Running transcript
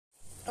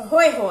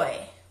Ahoy hoy!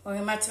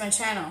 Welcome back to my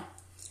channel.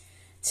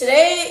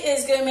 Today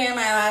is going to be my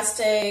last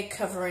day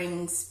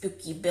covering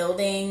spooky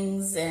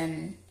buildings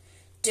and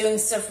doing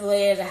stuff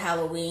related to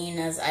Halloween,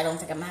 as I don't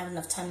think I'm going to have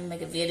enough time to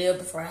make a video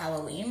before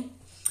Halloween.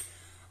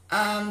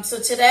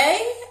 So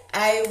today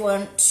I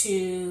want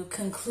to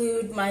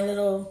conclude my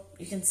little,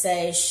 you can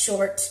say,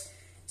 short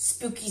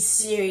spooky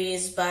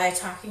series by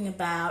talking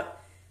about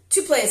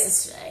two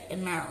places today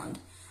in Maryland.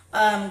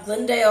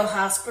 Glendale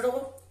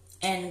Hospital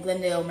in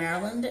Glendale,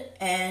 Maryland,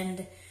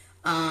 and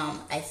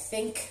I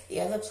think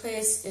the other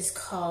place is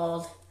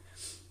called,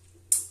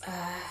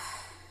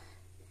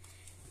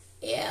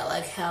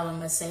 like how I'm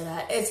going to say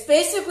that. It's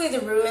basically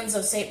the ruins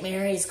of St.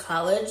 Mary's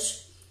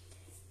College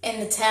in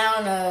the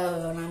town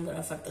of, and I'm going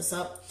to fuck this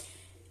up,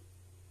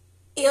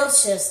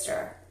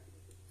 Ilchester.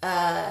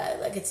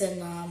 Like it's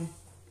in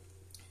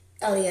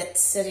Elliott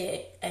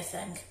City, I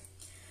think.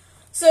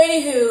 So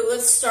anywho,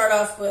 let's start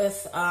off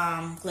with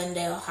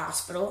Glendale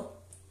Hospital.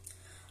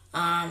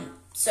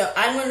 So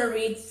I'm going to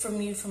read from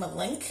a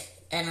link,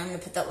 and I'm going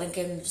to put that link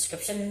in the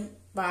description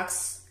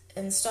box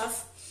and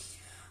stuff.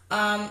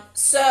 In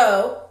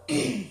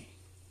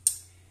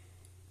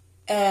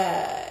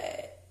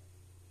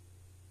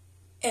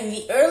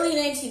the early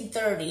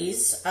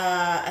 1930s,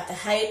 at the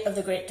height of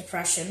the Great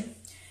Depression,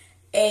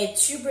 a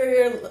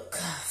TB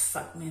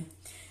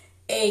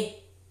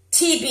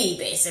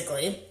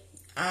basically,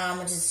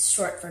 which is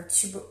short for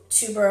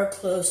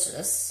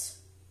tuberculosis.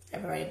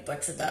 I've already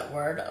butchered that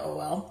word, oh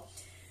well.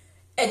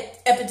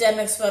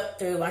 Epidemic swept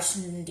through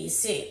Washington,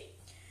 D.C.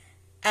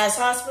 As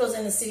hospitals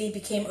in the city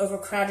became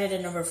overcrowded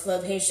and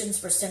overflowed,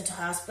 patients were sent to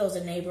hospitals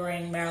in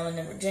neighboring Maryland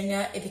and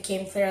Virginia. It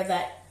became clear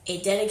that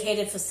a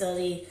dedicated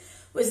facility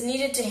was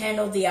needed to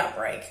handle the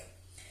outbreak.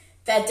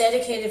 That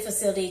dedicated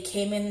facility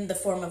came in the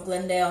form of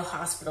Glendale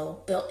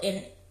Hospital, built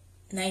in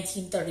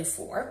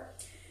 1934,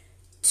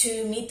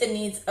 to meet the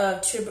needs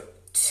of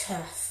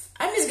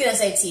I'm just going to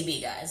say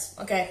TB, guys,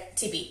 okay?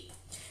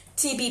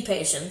 TB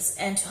patients,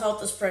 and to halt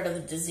the spread of the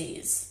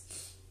disease.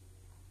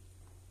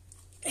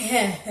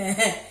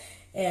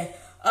 Yeah.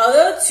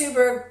 Although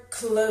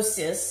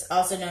tuberculosis,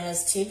 also known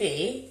as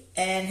TB,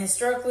 and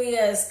historically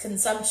as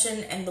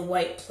consumption and the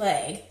White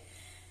Plague,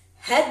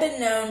 had been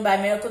known by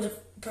medical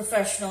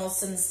professionals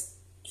since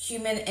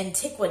human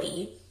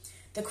antiquity,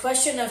 the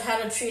question of how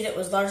to treat it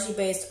was largely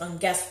based on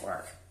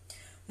guesswork.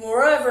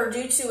 Moreover,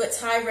 due to its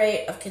high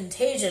rate of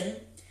contagion,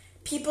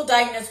 people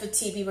diagnosed with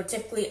TB were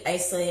typically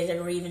isolated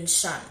or even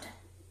shunned.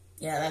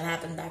 Yeah, that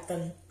happened back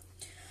then.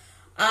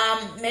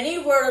 Many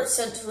were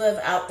sent to live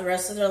out the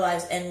rest of their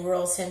lives in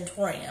rural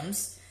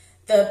sanatoriums.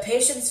 The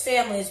patients'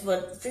 families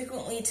would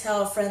frequently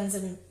tell friends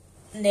and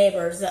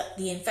neighbors that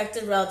the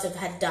infected relative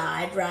had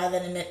died rather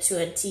than admit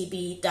to a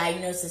TB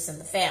diagnosis in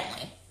the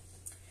family.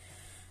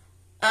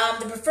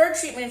 The preferred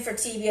treatment for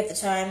TB at the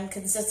time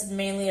consisted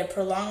mainly of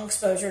prolonged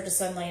exposure to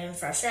sunlight and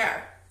fresh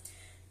air.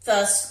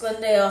 Thus,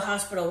 Glendale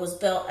Hospital was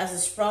built as a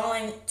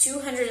sprawling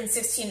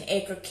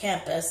 216-acre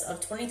campus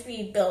of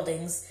 23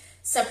 buildings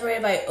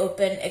separated by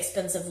open,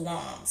 expensive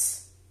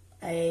lawns.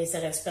 I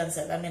said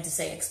expensive. I meant to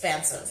say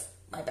expansive.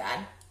 My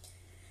bad.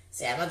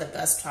 See, I'm not the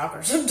best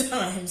talker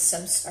sometimes.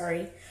 I'm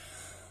sorry.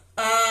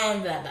 Blah,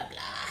 blah,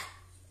 blah.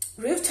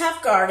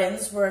 Rooftop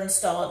gardens were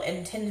installed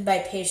and tended by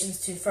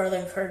patients to further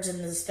encourage them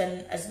to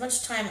spend as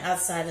much time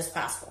outside as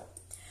possible.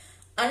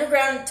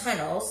 Underground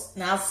tunnels,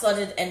 now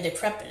flooded and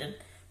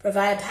decrepit,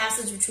 provide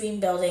passage between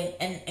building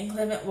and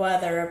inclement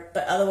weather,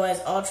 but otherwise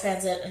all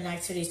transit and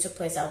activities took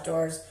place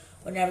outdoors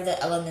whenever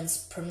the elements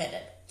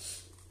permitted.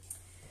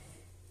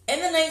 In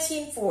the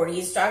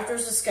 1940s,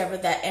 doctors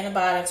discovered that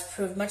antibiotics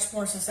proved much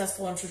more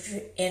successful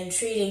in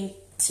treating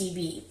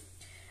TB.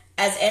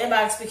 As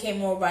antibiotics became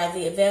more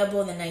widely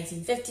available in the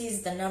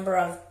 1950s, the number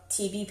of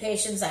TB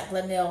patients at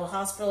Glendale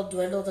Hospital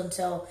dwindled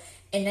until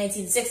in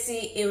 1960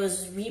 it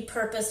was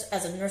repurposed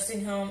as a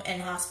nursing home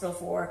and hospital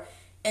for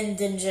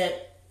indigent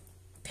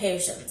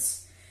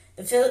patients.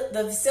 The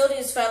facility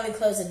was finally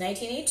closed in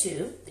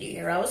 1982, the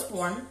year I was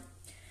born,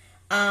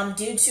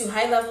 due to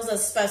high levels of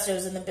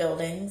asbestos in the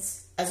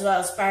buildings, as well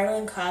as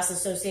spiraling costs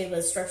associated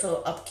with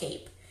structural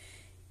upkeep.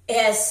 It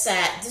has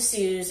sat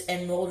disused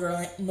and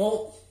moldering?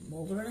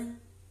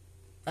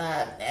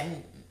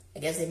 And I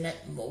guess they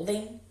meant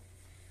molding.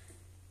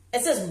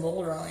 It says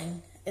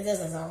moldering. It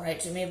doesn't sound right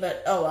to me,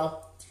 but oh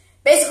well.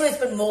 Basically, it's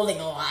been molding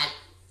a lot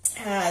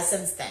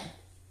since then.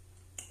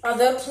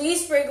 Although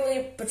police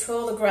regularly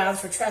patrol the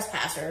grounds for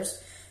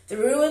trespassers, the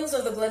ruins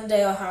of the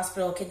Glendale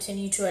Hospital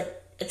continue to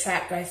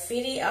attract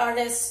graffiti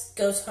artists,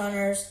 ghost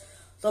hunters,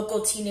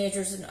 local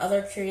teenagers, and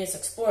other curious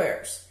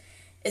explorers.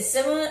 Its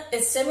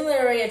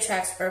similarity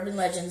attracts urban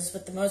legends,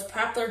 with the most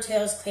popular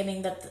tales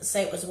claiming that the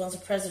site was once a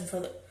prison for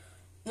the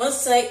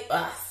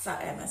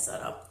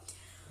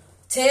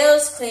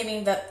Tales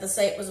claiming that the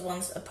site was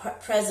once a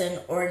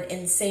prison or an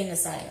insane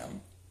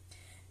asylum.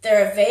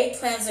 There are vague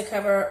plans to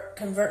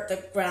convert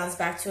the grounds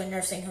back to a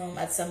nursing home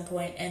at some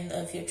point in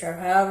the future.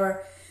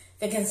 However,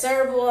 the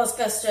considerable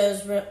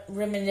asbestos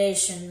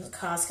remediation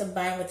costs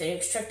combined with the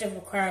restrictive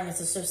requirements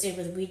associated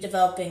with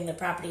redeveloping the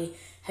property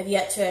have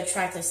yet to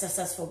attract a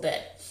successful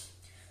bid.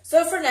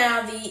 So for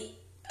now, the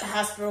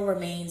hospital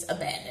remains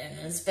abandoned.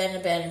 It's been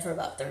abandoned for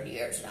about 30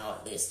 years now,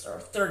 at least, or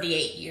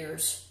 38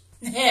 years.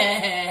 It's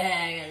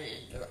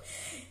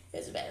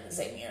abandoned the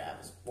same year I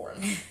was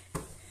born.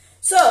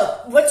 So,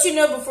 what you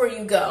know before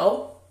you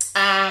go,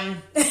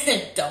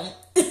 don't.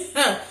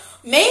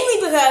 Mainly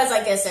because,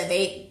 like I said,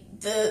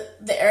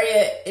 the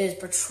area is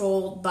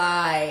patrolled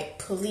by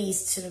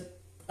police to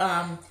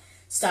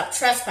stop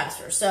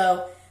trespassers.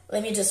 So,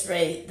 let me just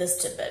read this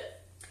tidbit.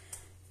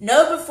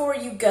 Know before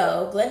you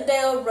go,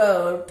 Glendale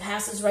Road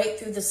passes right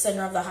through the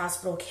center of the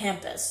hospital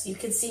campus. You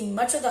can see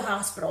much of the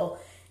hospital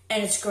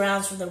and its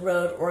grounds from the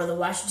road or the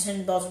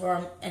Washington,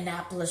 Baltimore,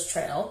 Annapolis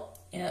Trail.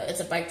 You know, it's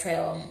a bike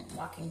trail and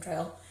walking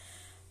trail,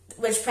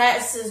 which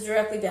passes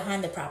directly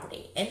behind the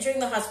property. Entering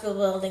the hospital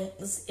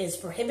buildings is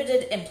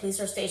prohibited, and police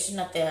are stationed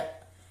at the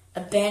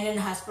abandoned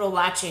hospital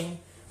watching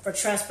for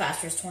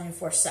trespassers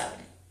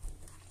 24/7.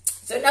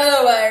 So in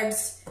other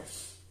words,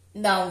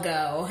 don't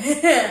go.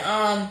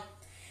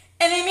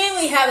 And they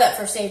mainly have that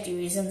for safety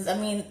reasons. I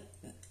mean,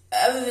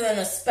 other than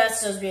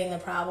asbestos being the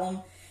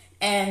problem,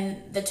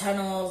 and the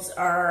tunnels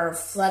are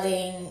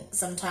flooding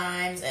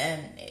sometimes,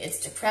 and it's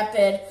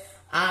decrepit.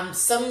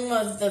 Some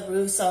of the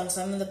roofs on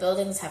some of the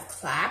buildings have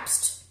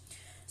collapsed.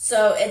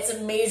 So it's a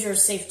major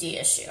safety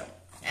issue.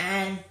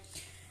 And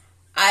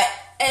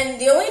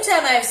the only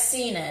time I've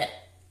seen it,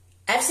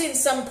 I've seen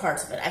some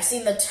parts of it. I've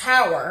seen the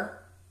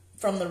tower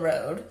from the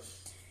road,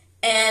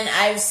 and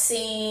I've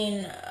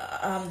seen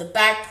the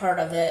back part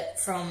of it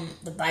from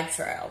the bike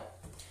trail.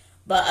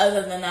 But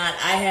other than that,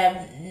 I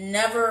have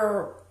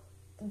never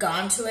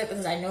gone to it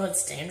because I know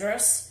it's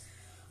dangerous.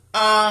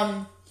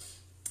 I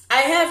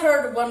have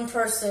heard one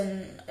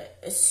person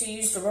who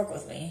used to work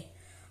with me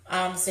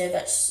say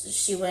that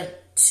she went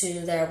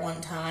to there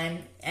one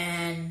time,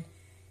 and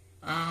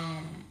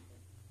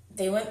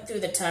they went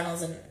through the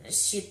tunnels, and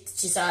she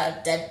saw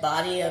a dead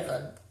body of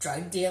a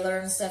drug dealer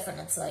and stuff, and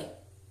it's like,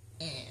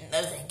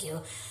 no thank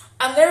you.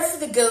 I'm there for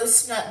the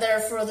ghosts, not there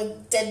for the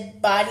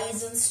dead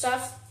bodies and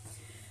stuff.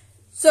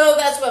 So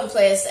that's one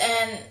place.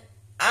 And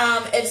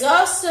it's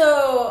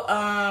also,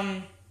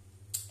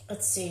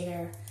 let's see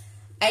here.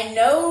 I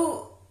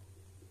know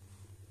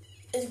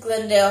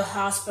Glendale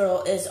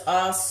Hospital is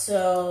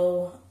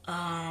also,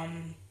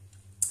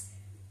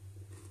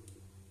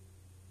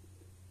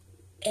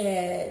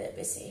 let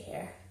me see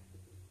here.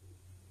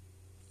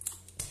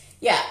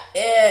 Yeah,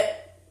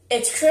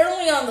 it's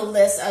currently on the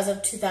list as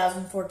of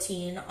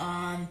 2014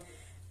 on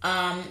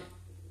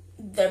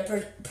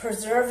the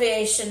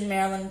Preservation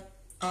Maryland,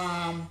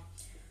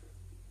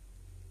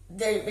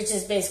 which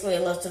is basically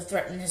a list of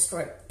threatened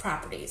historic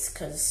properties,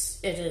 because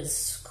it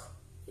is,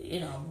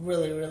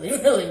 really, really,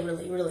 really,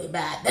 really, really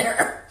bad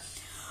there.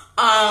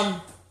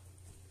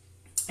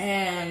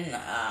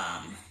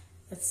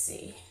 Let's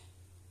see.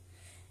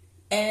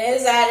 And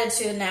it is added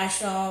to the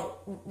National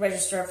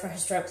Register for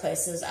Historic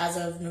Places as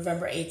of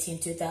November 18,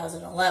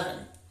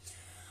 2011.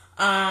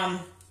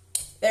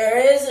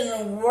 There is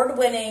an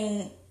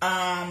award-winning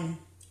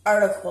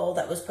article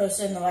that was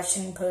posted in the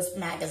Washington Post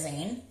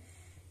magazine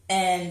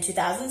in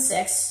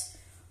 2006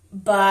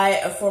 by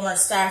a former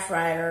staff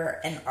writer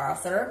and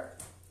author.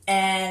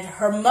 And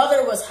her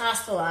mother was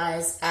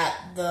hospitalized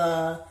at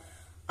the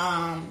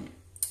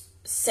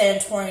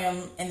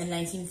sanatorium in the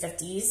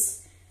 1950s.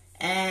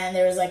 And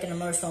there was like an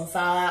emotional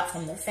fallout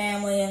from their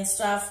family and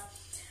stuff.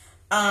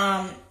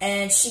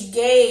 And she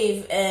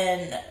gave,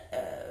 and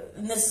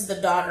this is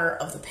the daughter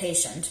of the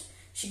patient,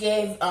 she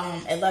gave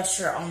a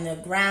lecture on the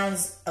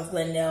grounds of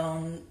Glendale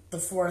on the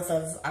 4th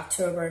of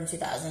October in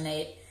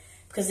 2008,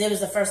 because it was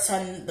the first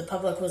time the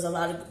public was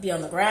allowed to be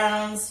on the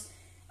grounds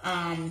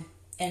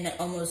in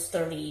almost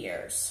 30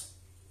 years.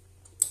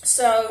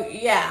 So,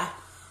 yeah.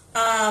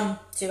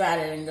 Too bad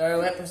I didn't go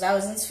to it, because I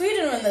was in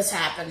Sweden when this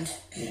happened.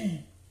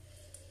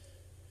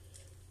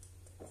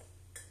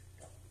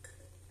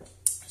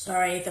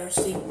 Sorry,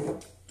 thirsty.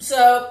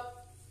 So,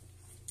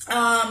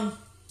 I'll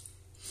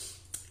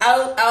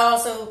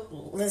also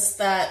list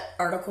that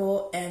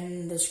article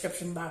in the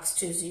description box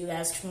too, so you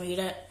guys can read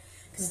it.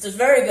 Because it's a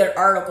very good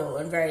article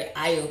and very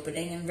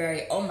eye-opening and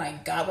very, oh my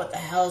god, what the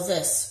hell is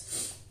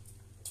this?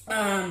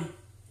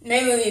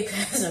 Mainly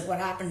because of what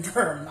happened to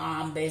her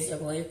mom,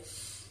 basically.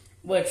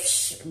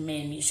 Which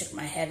made me shook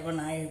my head when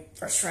I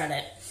first read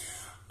it.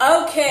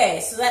 Okay,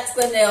 so that's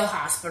Glendale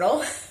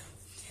Hospital.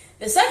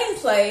 The second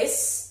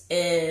place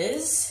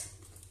is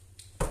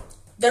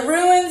the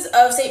ruins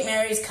of St.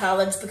 Mary's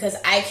College, because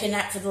I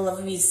cannot for the love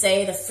of me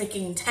say the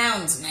freaking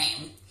town's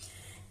name.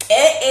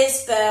 It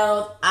is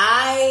spelled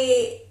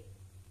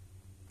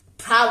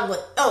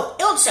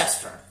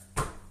Ilchester.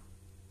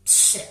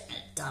 Shit,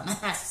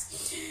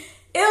 dumbass.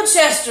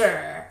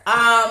 Ilchester.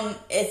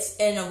 It's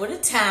in a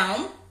wooded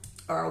town,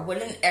 or a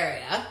wooded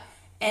area,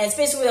 and it's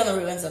basically on the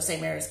ruins of St.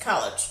 Mary's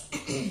College.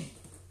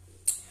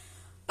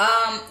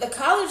 The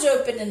college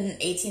opened in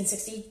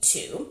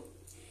 1862,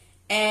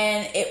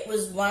 and it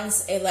was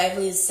once a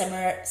lively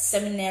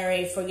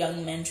seminary for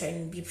young men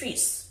training to be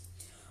priests.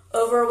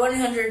 Over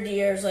 100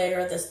 years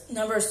later, the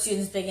number of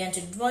students began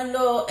to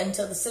dwindle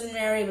until the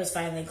seminary was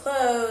finally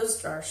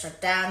closed or shut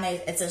down.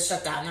 It says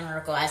shut down in the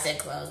article. I said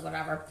closed,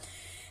 whatever.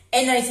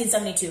 In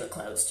 1972, it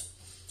closed.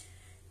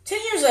 10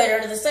 years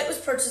later, the site was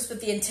purchased with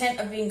the intent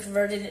of being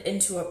converted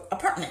into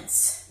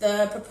apartments.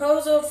 The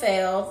proposal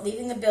failed,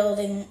 leaving the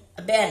building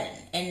abandoned.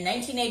 In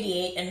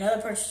 1988,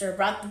 another purchaser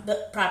bought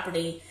the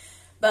property,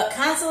 but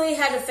constantly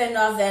had to fend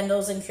off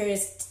vandals and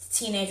curious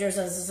teenagers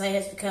as the site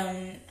has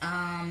become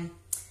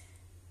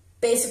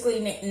basically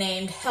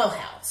nicknamed Hell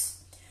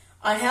House.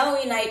 On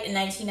Halloween night in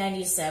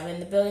 1997,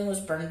 the building was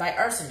burned by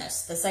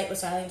arsonists. The site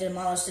was finally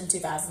demolished in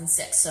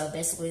 2006. So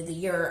basically the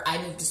year I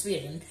moved to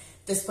Sweden,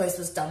 this place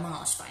was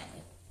demolished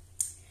finally.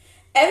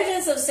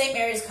 Evidence of St.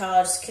 Mary's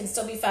College can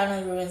still be found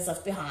in the ruins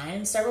left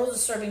behind. Several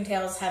disturbing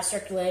tales have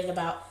circulated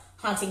about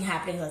haunting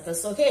happenings at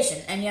this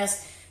location. And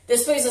yes,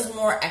 this place is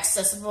more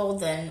accessible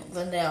than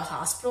Glendale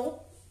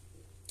Hospital.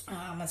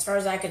 As far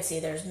as I could see,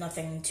 there's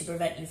nothing to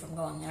prevent you from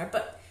going there.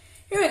 But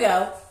here we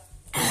go.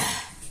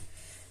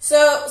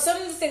 So,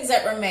 some of the things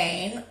that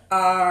remain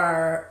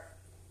are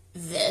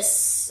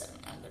this.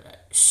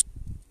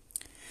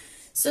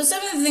 So,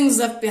 some of the things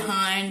left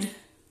behind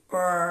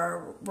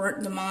or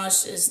weren't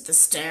demolished is the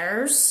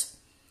stairs.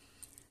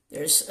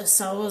 There's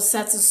several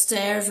sets of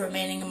stairs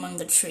remaining among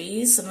the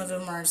trees. Some of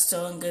them are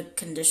still in good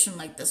condition,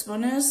 like this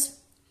one is.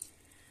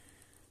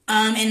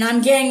 And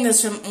I'm getting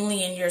this from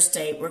only in your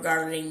state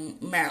regarding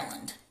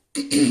Maryland.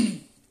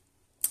 This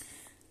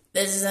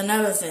is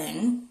another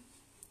thing.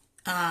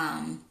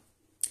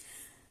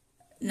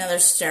 Another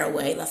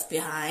stairway left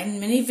behind.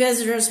 Many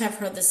visitors have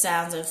heard the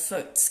sounds of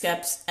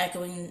footsteps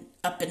echoing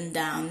up and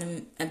down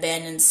the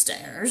abandoned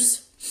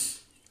stairs.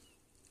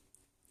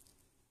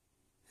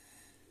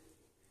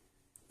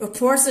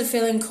 Reports of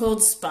feeling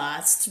cold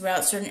spots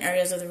throughout certain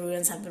areas of the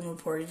ruins have been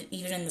reported,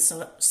 even in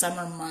the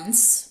summer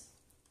months.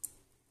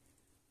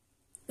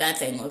 That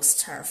thing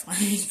looks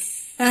terrifying.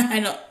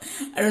 I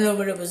don't know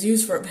what it was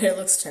used for, but it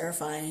looks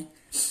terrifying.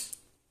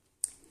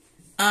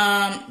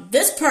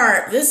 This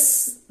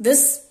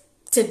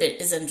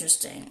tidbit is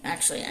interesting.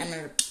 Actually, I'm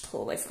going to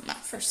pull away from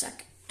that for a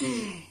second.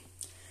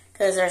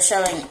 Because they're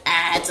showing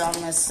ads on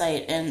this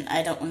site, and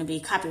I don't want to be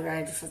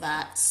copyrighted for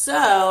that.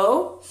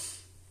 So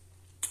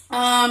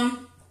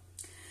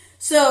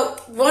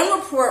one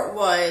report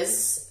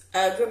was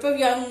a group of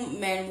young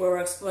men were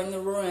exploring the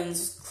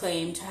ruins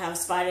claimed to have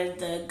spotted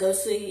the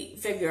ghostly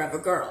figure of a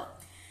girl.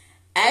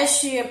 As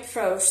she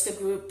approached the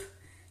group,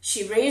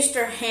 she raised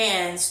her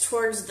hands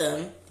towards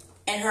them,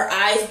 and her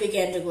eyes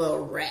began to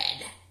glow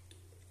red.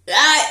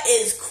 That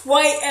is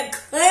quite a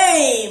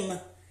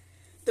claim!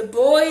 The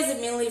boys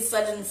immediately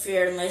fled in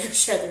fear and later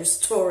shared their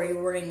story,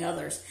 warning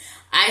others.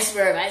 I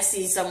swear, if I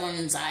see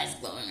someone's eyes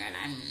glowing red,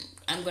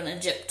 I'm gonna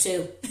jip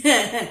too.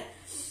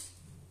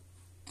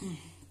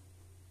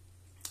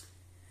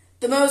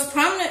 The most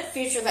prominent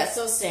feature that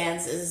still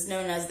stands is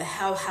known as the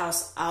Hell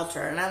House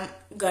altar, and I'm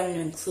going to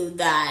include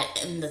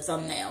that in the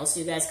thumbnail so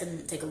you guys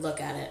can take a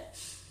look at it.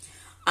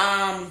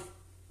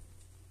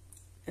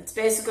 It's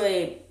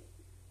basically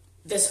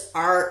this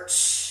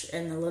arch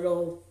and the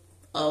little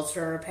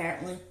altar,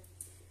 apparently.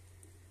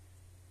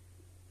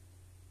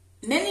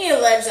 Many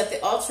allege that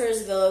the altar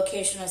is the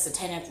location of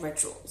satanic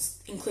rituals,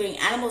 including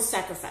animal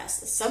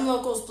sacrifices. Some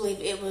locals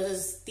believe it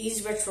was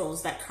these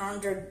rituals that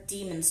conjured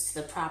demons to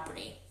the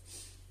property.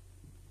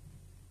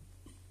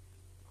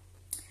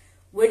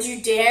 Would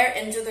you dare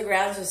enter the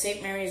grounds of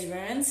St. Mary's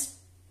ruins?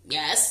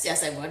 Yes,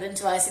 I would,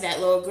 until I see that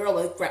little girl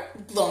with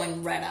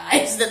glowing red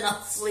eyes, then I'll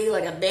flee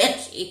like a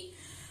banshee.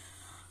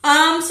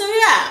 And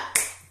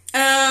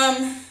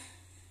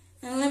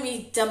let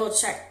me double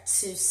check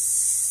to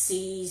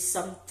see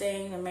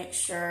something to make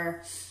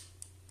sure.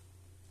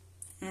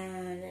 Double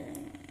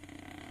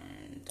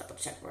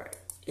check where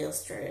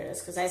Ilchester is,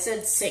 because I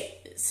said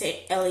St.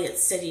 Elliot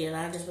City, and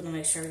I just want to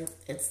make sure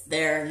it's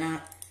there,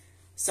 not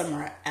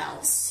somewhere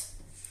else.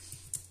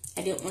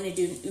 I didn't want to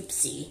do an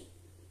oopsie.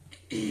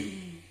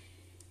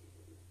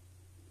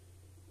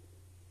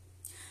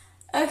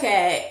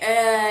 Okay,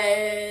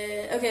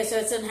 so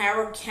it's in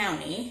Howard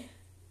County.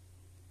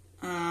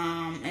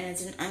 And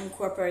it's an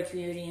unincorporated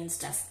community and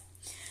stuff.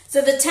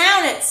 So the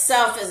town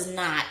itself is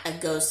not a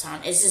ghost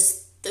town. It's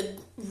just the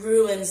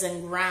ruins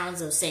and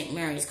grounds of St.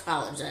 Mary's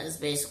College that is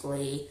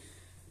basically,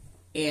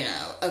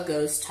 a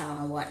ghost town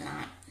and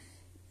whatnot.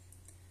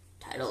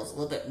 Title's a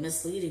little bit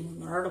misleading in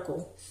the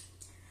article.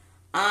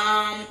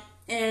 And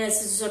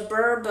it's a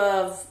suburb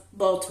of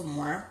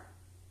Baltimore.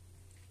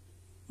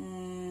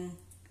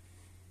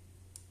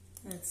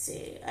 Let's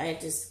see.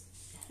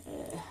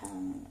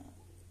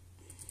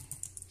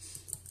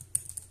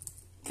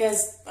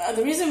 Because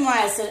the reason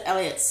why I said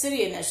Elliott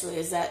City initially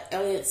is that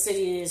Elliott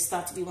City is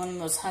thought to be one of the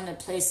most haunted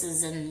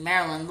places in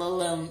Maryland, let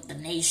alone the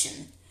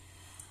nation.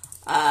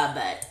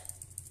 But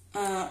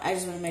I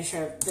just want to make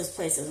sure this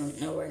place isn't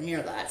nowhere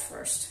near that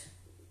first.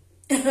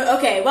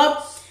 Okay,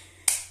 well,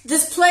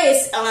 this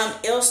place,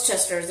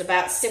 Ilchester, is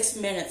about 6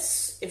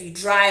 minutes if you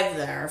drive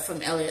there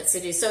from Elliott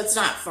City, so it's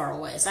not far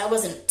away. So I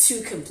wasn't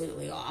too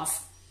completely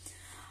off.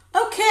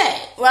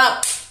 Okay,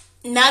 well,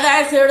 now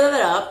that I cleared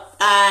that up,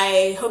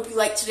 I hope you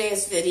liked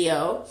today's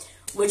video.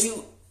 Would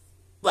you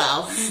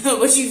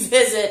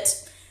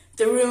visit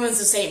the ruins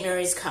of St.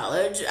 Mary's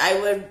College? I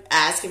would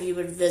ask if you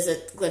would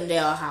visit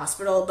Glendale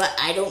Hospital, but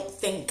I don't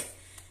think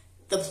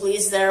the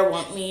police there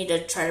want me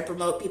to try to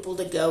promote people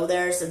to go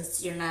there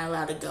since you're not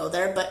allowed to go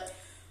there. But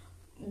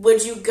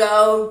would you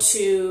go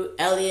to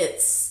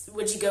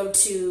would you go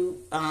to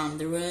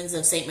the ruins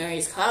of St.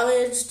 Mary's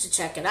College to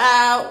check it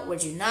out?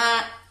 Would you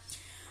not?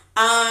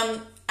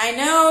 I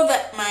know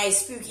that my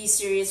spooky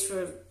series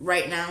for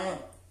right now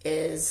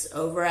is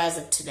over as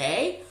of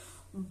today,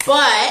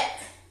 but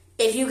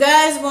if you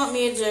guys want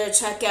me to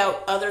check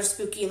out other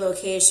spooky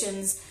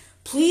locations,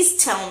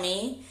 please tell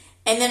me,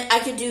 and then I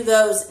could do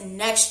those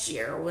next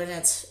year when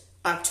it's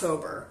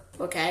October,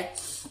 okay?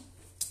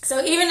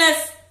 So even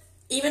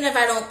if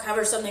I don't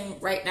cover something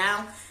right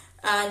now,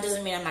 it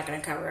doesn't mean I'm not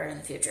going to cover it in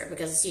the future,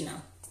 because, you know,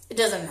 it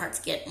doesn't hurt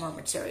to get more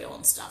material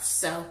and stuff.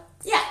 So,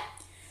 yeah.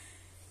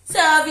 So,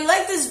 if you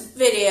like this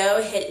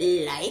video, hit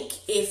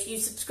like. If you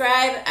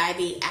subscribe, I'd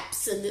be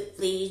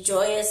absolutely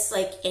joyous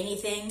like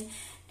anything.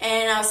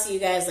 And I'll see you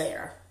guys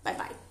later.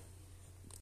 Bye-bye.